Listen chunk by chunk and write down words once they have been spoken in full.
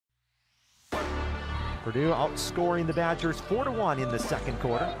Purdue outscoring the Badgers 4-1 in the second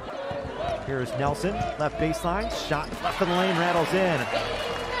quarter. Here's Nelson, left baseline, shot left of the lane, rattles in.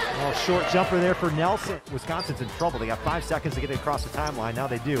 A little short jumper there for Nelson. Wisconsin's in trouble. They got 5 seconds to get it across the timeline. Now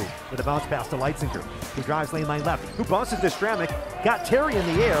they do, with a bounce pass to Leitzinger, who drives lane left, who bounces to Stramick, got Terry in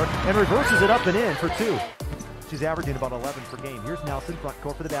the air, and reverses it up and in for 2. She's averaging about 11 per game. Here's Nelson, front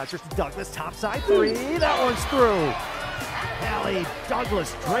court for the Badgers. Douglas, topside three. That one's through. Allie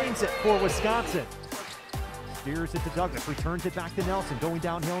Douglas drains it for Wisconsin. Steers it to Douglas, returns it back to Nelson, going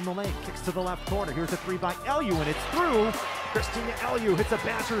downhill in the lane, kicks to the left corner. Here's a 3 by Elliott, and it's through. Christina Elliott hits a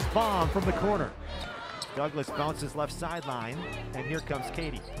Badgers bomb from the corner. Douglas bounces left sideline, and here comes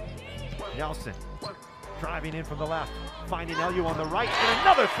Katie. Nelson driving in from the left, finding Elliott on the right, and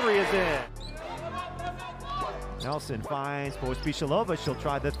another 3 is in. Nelson finds Pospisilova. She'll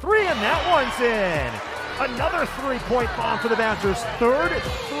try the 3, and that one's in. Another 3-point bomb for the Badgers. Third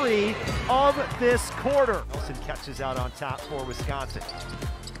 3 of this quarter. Nelson catches out on top for Wisconsin.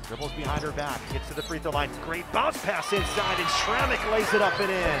 Dribbles behind her back, gets to the free throw line. Great bounce pass inside, and Stramick lays it up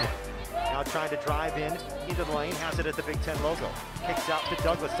and in. Now trying to drive in into the lane, has it at the Big Ten logo. Kicks out to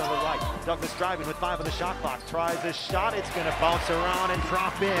Douglas on the right. Douglas driving with 5 on the shot clock. Tries a shot, it's going to bounce around and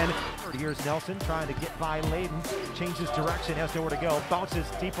drop in. Here's Nelson trying to get by Layden. Changes direction, has nowhere to go. Bounces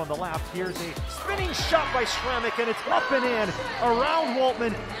deep on the left. Here's a spinning shot by Stramick, and it's up and in. Around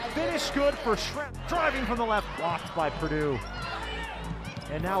Waltman. Finish good for Stramick. Driving from the left, blocked by Purdue.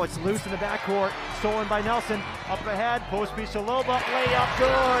 And now it's loose in the backcourt. Stolen by Nelson. Up ahead, Pospisilova, layup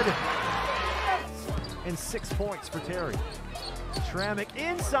good. And 6 points for Terry. Stramick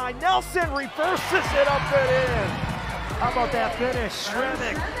inside, Nelson reverses it up and in. How about that finish?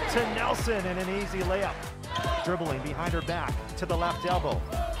 Stramick to Nelson and an easy layup. Dribbling behind her back to the left elbow.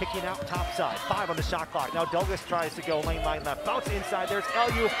 Kicking out topside, 5 on the shot clock. Now Douglas tries to go lane line left. Bounce inside, there's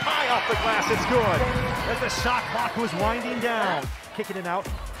LU, high off the glass, it's good. As the shot clock was winding down. Kicking it out,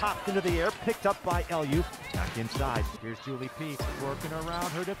 popped into the air, picked up by LU. Back inside, here's Julie P. working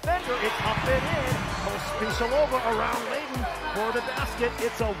around her defender. It's up and in. Pospisilova around Layden for the basket.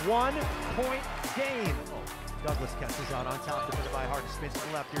 It's a 1-point game. Douglas catches out on top, defended by Hart, spins to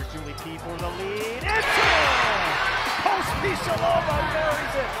the left. Here's Julie P. for the lead. It's in! Pospisilova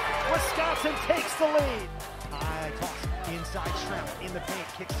buries it. Wisconsin takes the lead. High toss inside Stramick in the paint,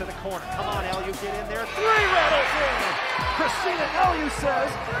 kicks to the corner. Come on, LU, get in there. 3 rattles in. Christina LU says,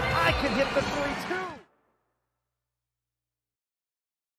 I can hit the 3 too.